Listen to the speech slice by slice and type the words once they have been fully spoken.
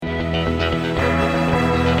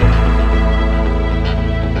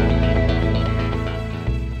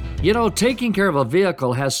You know, taking care of a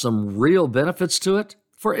vehicle has some real benefits to it.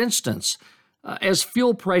 For instance, as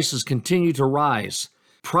fuel prices continue to rise,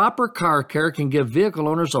 proper car care can give vehicle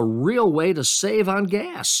owners a real way to save on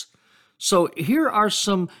gas. So here are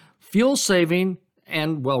some fuel saving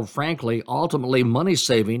and, well, frankly, ultimately money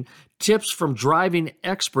saving tips from driving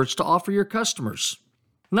experts to offer your customers.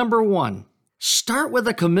 Number one, start with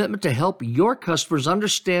a commitment to help your customers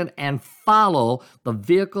understand and follow the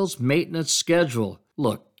vehicle's maintenance schedule.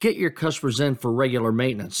 Look, get your customers in for regular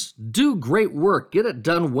maintenance. Do great work, get it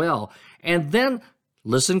done well, and then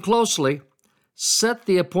listen closely. Set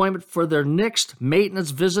the appointment for their next maintenance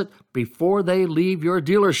visit before they leave your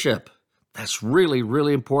dealership. That's really,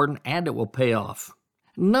 really important, and it will pay off.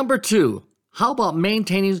 Number two, how about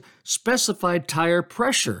maintaining specified tire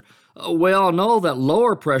pressure? We all know that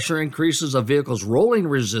lower pressure increases a vehicle's rolling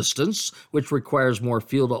resistance, which requires more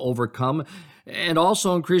fuel to overcome, and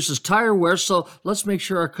also increases tire wear, so let's make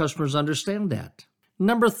sure our customers understand that.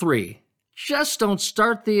 Number three, just don't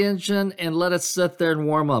start the engine and let it sit there and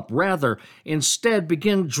warm up. Rather, instead,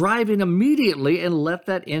 begin driving immediately and let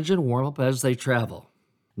that engine warm up as they travel.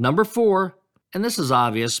 Number four, and this is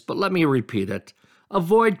obvious, but let me repeat it,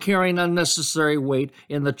 avoid carrying unnecessary weight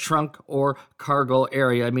in the trunk or cargo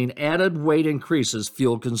area. Added weight increases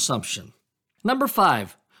fuel consumption. Number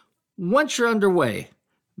five, once you're underway,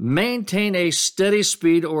 maintain a steady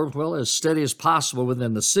speed, or, well, as steady as possible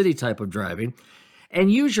within the city type of driving,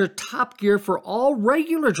 and use your top gear for all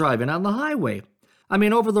regular driving on the highway.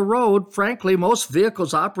 Over the road, frankly, most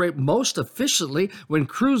vehicles operate most efficiently when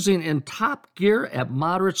cruising in top gear at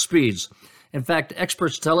moderate speeds. In fact,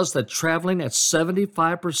 experts tell us that traveling at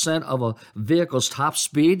 75% of a vehicle's top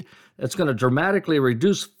speed, it's going to dramatically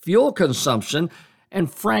reduce fuel consumption, and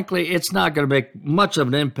frankly, it's not going to make much of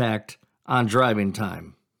an impact on driving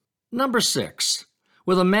time. Number six,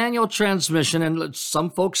 with a manual transmission, and some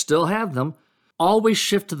folks still have them, always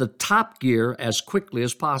shift to the top gear as quickly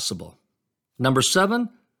as possible. Number seven,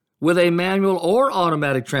 with a manual or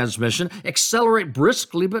automatic transmission, accelerate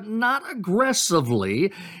briskly but not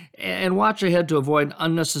aggressively, and watch ahead to avoid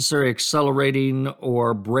unnecessary accelerating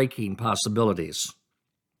or braking possibilities.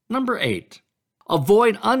 Number eight,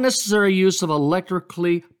 avoid unnecessary use of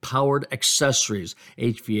electrically powered accessories,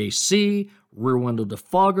 HVAC, rear window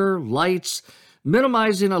defogger, lights.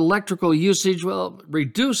 Minimizing electrical usage,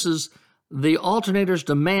 reduces the alternator's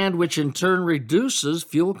demand, which in turn reduces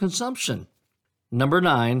fuel consumption. Number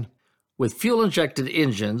nine, with fuel-injected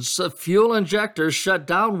engines, fuel injectors shut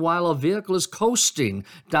down while a vehicle is coasting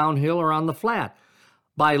downhill or on the flat.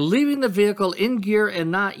 By leaving the vehicle in gear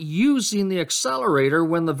and not using the accelerator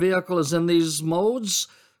when the vehicle is in these modes,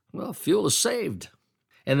 fuel is saved.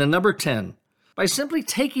 And then number 10, by simply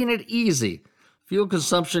taking it easy, fuel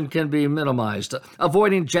consumption can be minimized.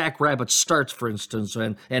 Avoiding jackrabbit starts, for instance,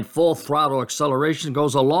 and full throttle acceleration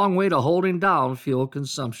goes a long way to holding down fuel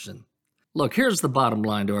consumption. Look, here's the bottom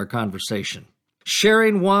line to our conversation.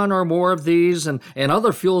 Sharing one or more of these and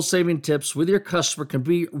other fuel-saving tips with your customer can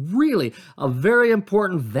be really a very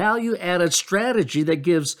important value-added strategy that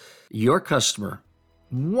gives your customer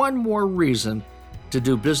one more reason to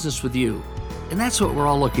do business with you. And that's what we're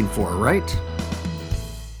all looking for, right?